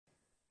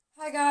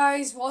Hi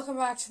guys, welcome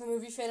back to the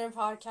Movie Fandom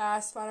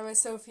Podcast. My name is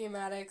Sophia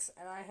Maddox,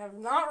 and I have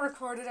not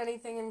recorded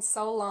anything in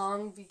so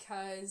long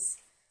because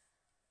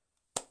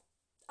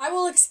I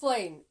will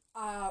explain.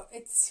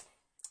 It's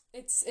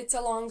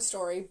a long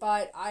story,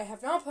 but I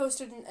have not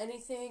posted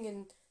anything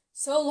in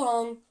so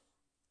long,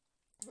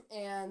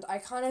 and I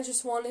kind of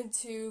just wanted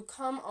to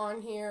come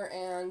on here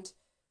and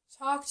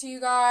talk to you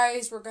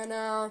guys. We're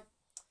gonna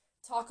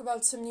talk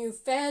about some new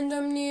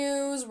fandom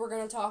news. We're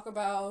going to talk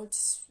about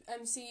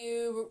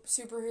MCU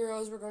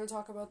superheroes. We're going to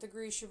talk about the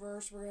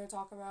Grishaverse. We're going to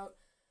talk about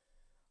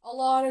a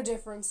lot of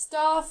different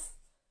stuff.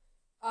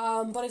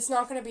 But it's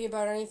not going to be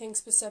about anything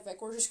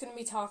specific. We're just going to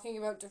be talking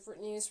about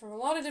different news from a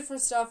lot of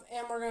different stuff.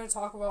 And we're going to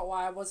talk about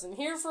why I wasn't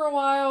here for a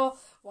while,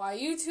 why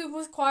YouTube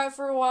was quiet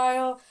for a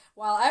while,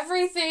 while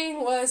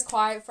everything was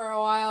quiet for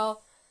a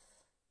while.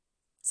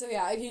 So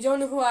yeah, if you don't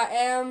know who I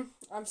am,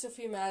 I'm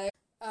Sophia Maddox.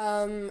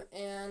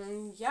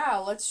 And yeah,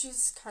 let's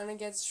just kind of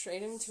get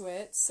straight into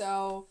it.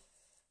 So,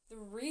 the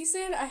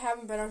reason I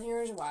haven't been on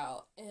here in a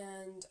while,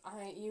 and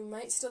you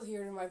might still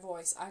hear it in my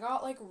voice, I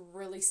got,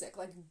 really sick,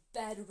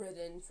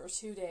 bedridden for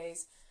 2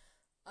 days,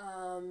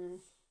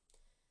 and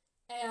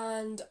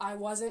I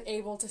wasn't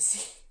able to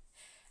see,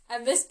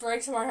 and this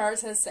breaks my heart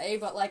to say,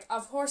 but,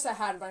 of course I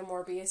had my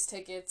Morbius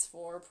tickets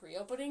for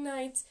pre-opening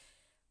night,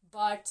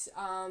 but,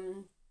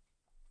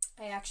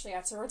 I actually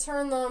had to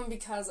return them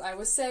because I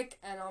was sick,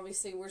 and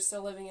obviously we're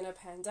still living in a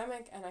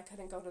pandemic, and I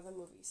couldn't go to the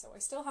movie. So I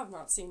still have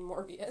not seen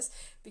Morbius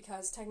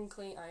because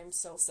technically I am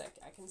still sick.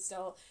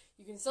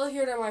 You can still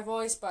hear it in my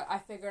voice, but I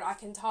figured I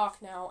can talk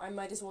now. I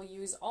might as well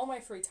use all my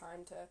free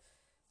time to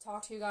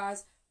talk to you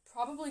guys.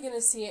 Probably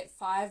gonna see it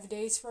 5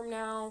 days from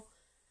now,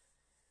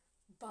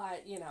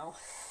 but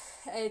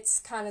it's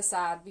kind of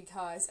sad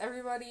because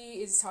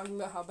everybody is talking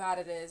about how bad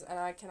it is, and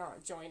I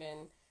cannot join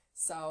in.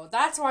 So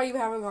that's why you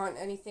haven't gotten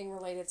anything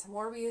related to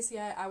Morbius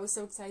yet. I was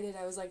so excited.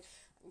 I was like,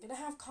 I'm gonna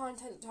have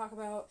content to talk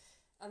about.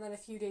 And then a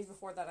few days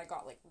before that, I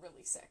got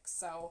really sick.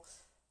 So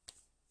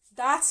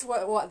that's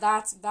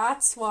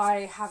that's why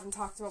I haven't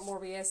talked about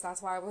Morbius.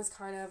 That's why I was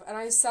and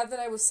I said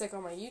that I was sick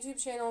on my YouTube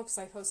channel because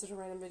I posted a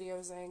random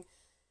video saying,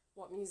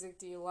 "What music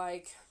do you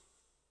like?"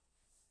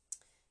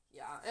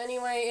 Yeah.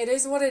 Anyway, it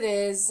is what it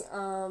is.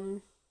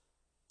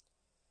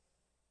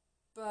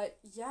 But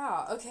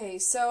yeah. Okay.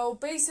 So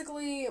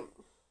basically.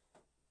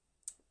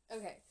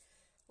 Okay,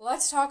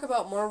 let's talk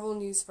about Marvel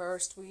news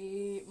first.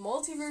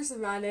 Multiverse of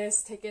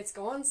Madness tickets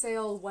go on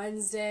sale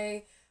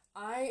Wednesday.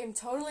 I am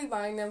totally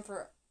buying them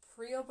for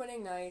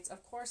pre-opening nights.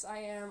 Of course I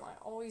am. I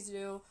always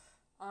do.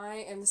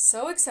 I am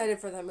so excited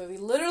for that movie.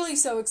 Literally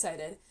so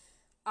excited.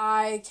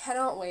 I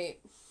cannot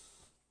wait.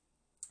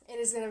 It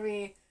is going to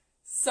be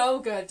so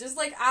good. Just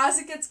as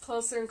it gets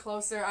closer and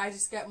closer, I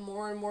just get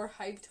more and more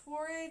hyped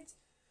for it.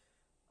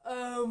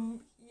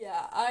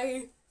 Yeah,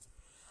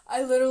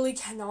 I literally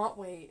cannot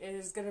wait. It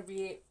is going to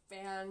be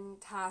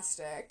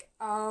fantastic.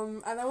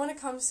 And then when it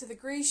comes to the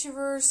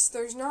Grishaverse,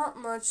 there's not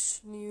much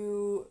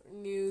new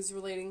news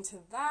relating to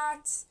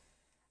that.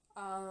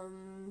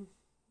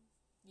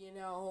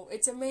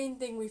 It's a main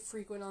thing we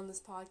frequent on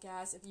this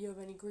podcast. If you have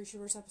any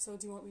Grishaverse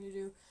episodes you want me to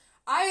do,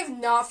 I have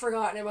not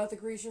forgotten about the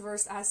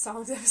Grishaverse as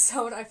songs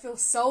episode. I feel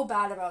so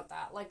bad about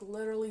that.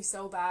 Literally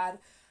so bad.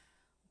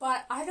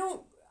 But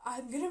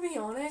I'm gonna be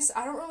honest,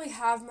 I don't really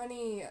have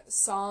many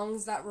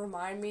songs that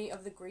remind me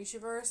of the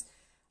Grishaverse.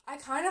 I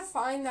kind of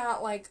find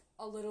that,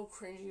 a little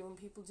cringy when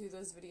people do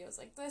those videos.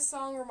 This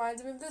song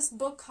reminds me of this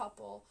book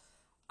couple.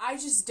 I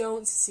just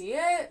don't see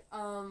it.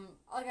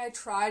 I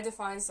tried to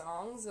find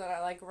songs that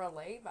I,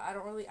 relate, but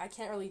I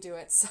can't really do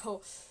it,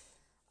 so,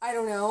 I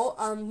don't know.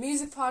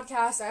 Music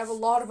podcast, I have a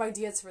lot of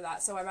ideas for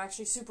that, so I'm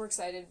actually super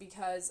excited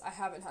because I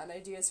haven't had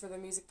ideas for the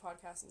music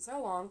podcast in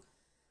so long.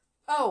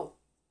 Oh,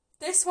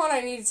 this one I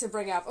needed to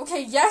bring up.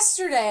 Okay,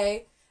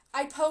 yesterday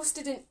I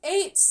posted an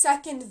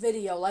 8-second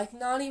video,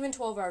 not even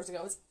 12 hours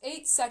ago. It's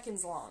 8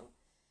 seconds long.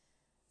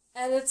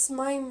 And it's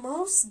my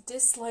most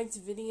disliked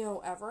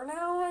video ever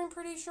now, I'm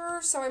pretty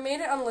sure. So I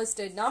made it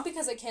unlisted, not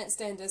because I can't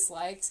stand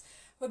dislikes,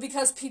 but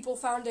because people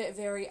found it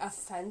very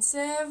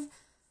offensive.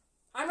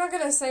 I'm not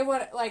gonna say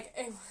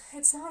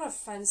it's not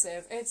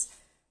offensive.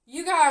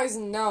 You guys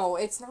know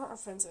it's not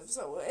offensive.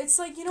 So it's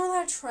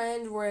that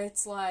trend where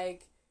it's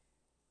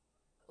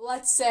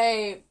let's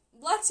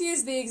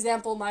use the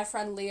example my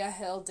friend Leah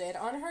Hill did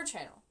on her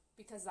channel,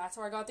 because that's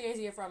where I got the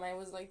idea from. I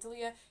was like to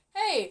Leah,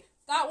 hey,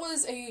 that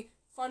was a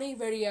funny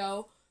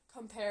video,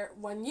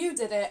 when you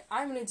did it,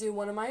 I'm going to do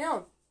one of my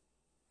own.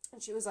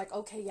 And she was like,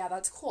 okay, yeah,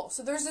 that's cool.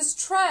 So there's this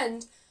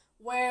trend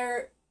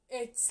where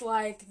it's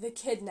the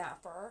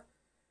kidnapper,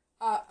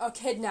 a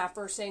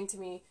kidnapper saying to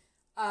me,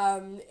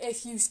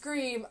 if you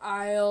scream,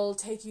 I'll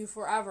take you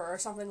forever, or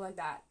something like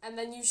that. And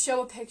then you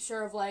show a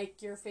picture of,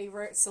 your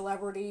favorite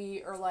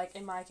celebrity, or,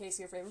 in my case,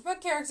 your favorite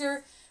book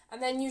character, and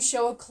then you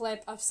show a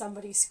clip of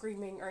somebody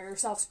screaming, or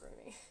yourself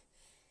screaming.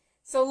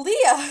 So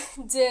Leah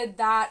did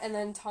that, and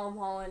then Tom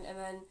Holland, and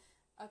then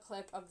a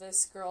clip of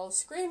this girl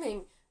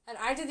screaming. And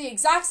I did the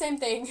exact same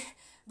thing,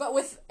 but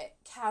with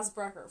Kaz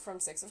Brekker from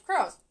Six of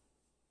Crows.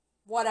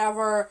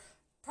 Whatever.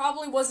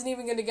 Probably wasn't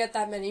even going to get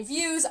that many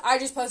views. I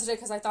just posted it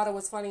because I thought it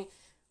was funny.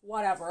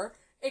 Whatever.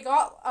 It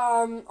got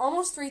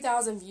almost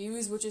 3,000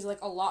 views, which is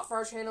like a lot for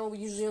our channel. We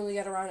usually only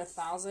get around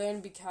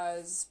 1,000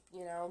 because,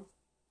 you know,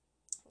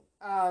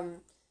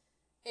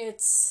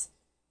 it's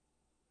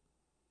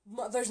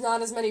there's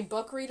not as many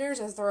book readers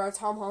as there are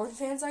Tom Holland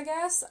fans, I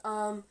guess.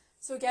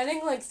 So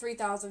getting like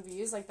 3,000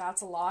 views, like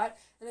that's a lot.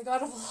 And I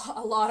got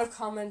a lot of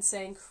comments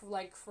saying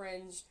like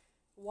cringe.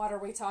 What are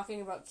we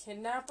talking about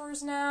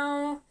kidnappers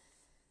now?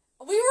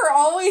 We were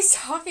always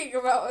talking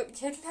about a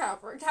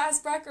kidnapper.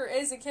 Cass Brecker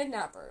is a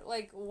kidnapper.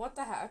 Like, what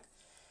the heck?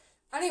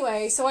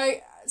 Anyway, so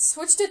I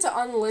switched it to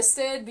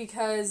unlisted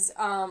because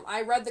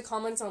I read the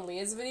comments on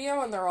Leah's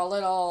video and they're a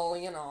little,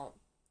 you know,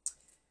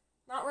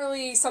 not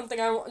really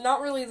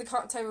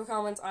the type of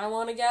comments I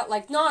want to get.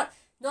 Like, not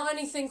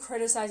anything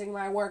criticizing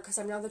my work, because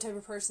I'm not the type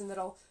of person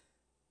that'll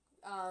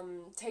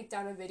take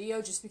down a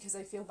video just because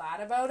I feel bad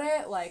about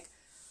it. Like,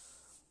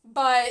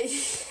 but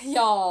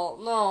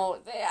y'all, no,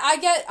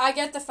 I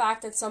get the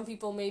fact that some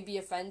people may be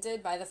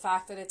offended by the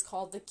fact that it's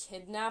called the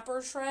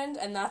kidnapper trend,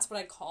 and that's what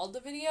I called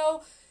the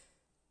video.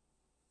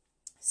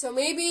 So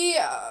maybe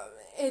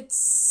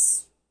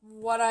it's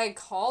what I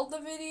called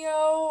the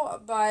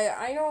video, but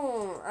I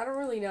don't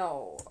really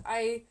know.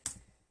 I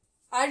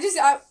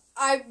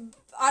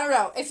don't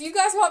know. If you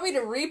guys want me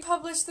to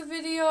republish the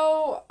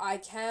video, I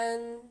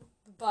can,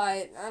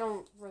 but I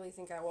don't really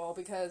think I will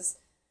because,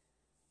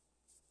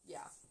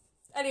 yeah.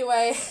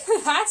 Anyway,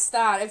 that's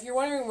that. If you're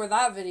wondering where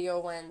that video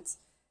went,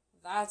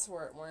 that's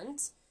where it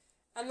went.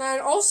 And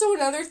then also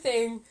another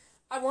thing,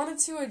 I wanted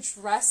to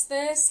address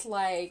this,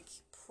 like,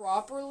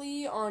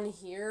 properly on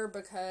here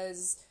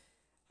because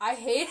I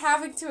hate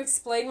having to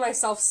explain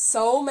myself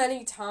so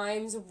many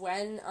times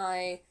when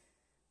I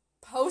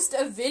post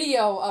a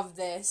video of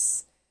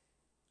this.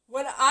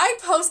 When I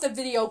post a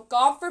video,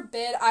 God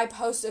forbid I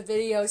post a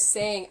video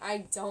saying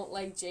I don't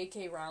like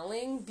J.K.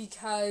 Rowling,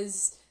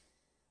 because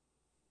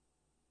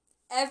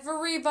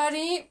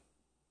everybody,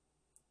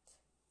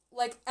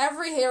 like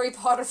every Harry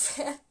Potter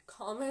fan,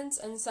 comments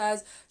and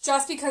says,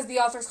 just because the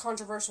author's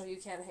controversial, you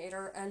can't hate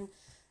her. And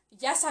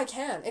yes, I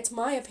can. It's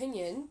my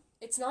opinion.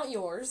 It's not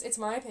yours. It's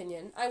my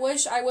opinion. I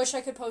wish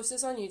I could post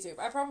this on YouTube.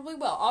 I probably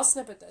will. I'll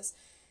snippet this.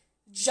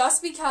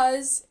 Just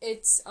because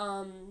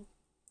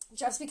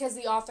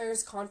the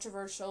author's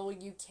controversial,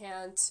 you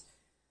can't...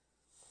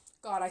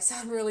 God, I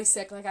sound really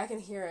sick. Like, I can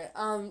hear it.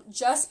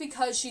 Just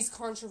because she's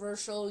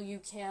controversial, you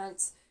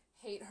can't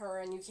hate her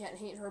and you can't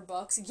hate her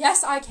books.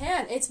 Yes, I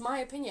can. It's my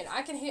opinion.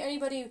 I can hate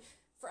anybody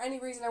for any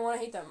reason I want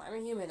to hate them. I'm a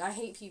human. I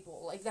hate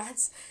people. Like,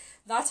 that's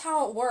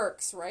how it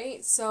works,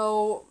 right?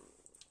 So,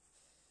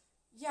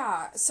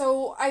 yeah.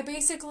 So, I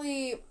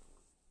basically...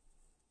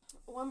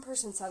 One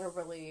person said a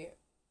really,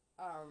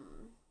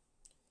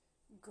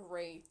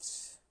 great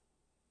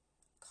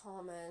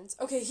comment.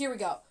 Okay, here we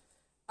go.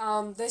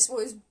 This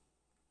was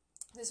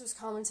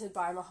commented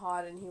by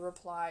Mahad, and he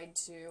replied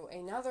to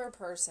another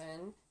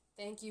person,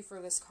 thank you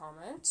for this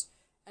comment,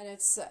 and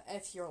it's,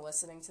 if you're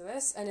listening to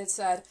this, and it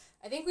said,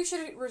 and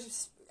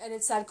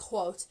it said,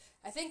 quote,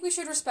 I think we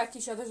should respect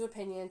each other's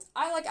opinions.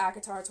 I like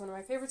ACOTAR, it's one of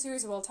my favorite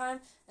series of all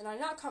time, and I'm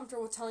not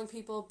comfortable with telling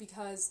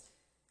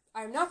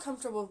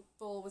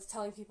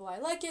people I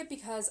like it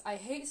because I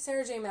hate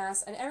Sarah J.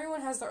 Maas, and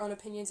everyone has their own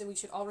opinions, and we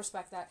should all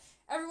respect that.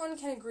 Everyone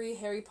can agree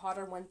Harry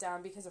Potter went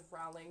down because of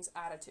Rowling's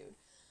attitude.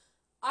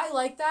 I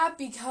like that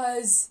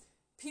because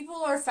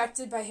people are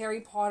affected by Harry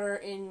Potter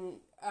in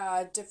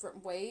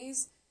different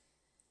ways,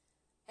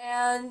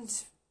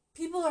 and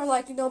people are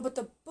like, no, but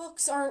the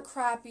books aren't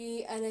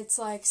crappy, and it's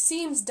like,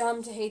 seems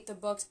dumb to hate the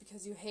books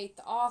because you hate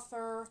the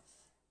author,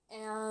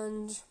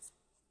 and...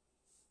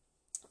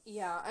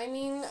 yeah, I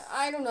mean,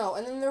 I don't know.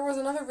 And then there was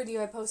another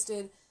video I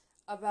posted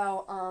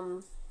about,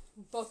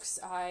 books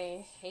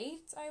I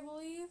hate, I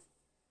believe.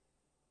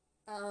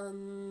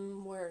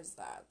 Where is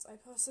that? I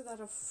posted that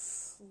a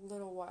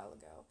little while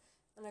ago.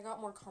 And I got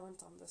more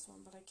comments on this one,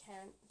 but I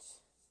can't.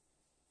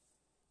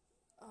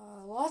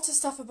 Lots of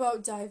stuff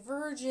about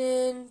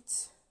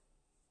Divergent.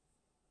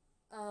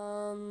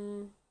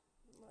 Let's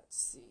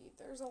see.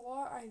 There's a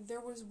lot.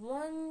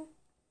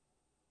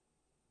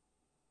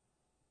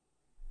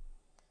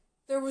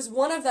 There was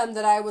one of them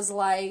that I was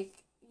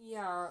like,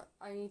 yeah,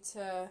 I need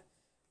to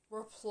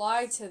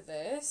reply to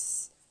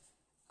this,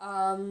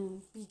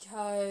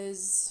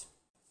 because,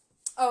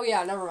 oh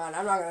yeah, never mind,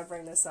 I'm not gonna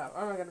bring this up.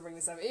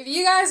 If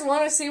you guys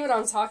want to see what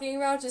I'm talking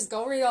about, just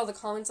go read all the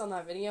comments on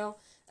that video,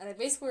 and I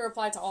basically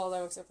replied to all of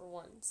them except for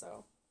one,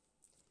 so,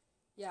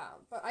 yeah,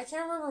 but I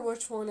can't remember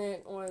which one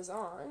it was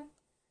on.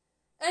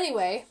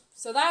 Anyway,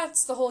 so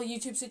that's the whole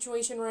YouTube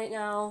situation right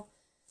now.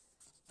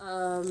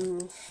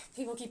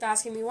 People keep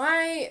asking me,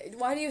 why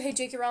do you hate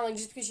J.K. Rowling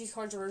just because she's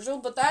controversial?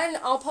 But then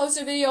I'll post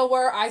a video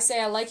where I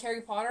say I like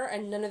Harry Potter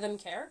and none of them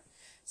care.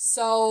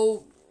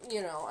 So,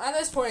 you know, at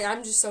this point,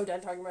 I'm just so done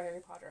talking about Harry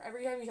Potter.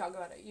 Every time you talk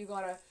about it, you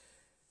gotta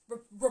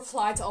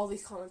reply to all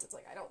these comments. It's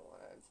like, I don't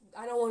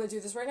want to do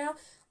this right now.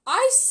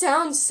 I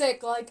sound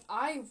sick. Like,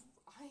 I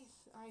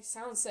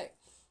sound sick.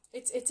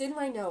 It's in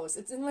my nose.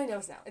 It's in my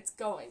nose now. It's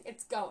going.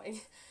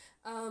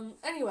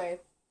 Anyway,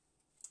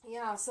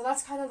 yeah, so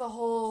that's kind of the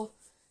whole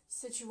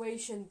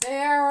situation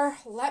there.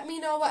 Let me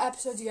know what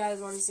episodes you guys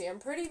want to see. I'm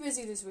pretty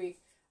busy this week.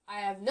 I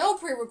have no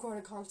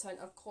pre-recorded content,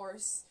 of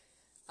course.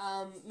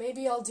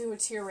 Maybe I'll do a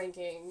tier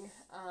ranking.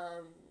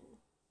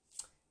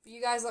 But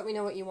you guys let me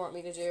know what you want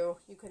me to do.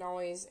 You can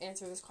always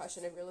answer this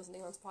question if you're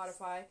listening on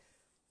Spotify.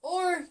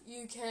 Or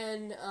you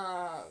can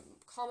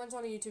comment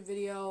on a YouTube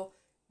video,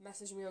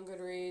 message me on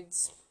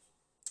Goodreads.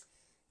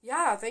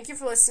 Yeah, thank you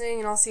for listening,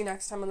 and I'll see you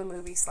next time on the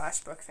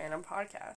Movie/Book Fandom Podcast.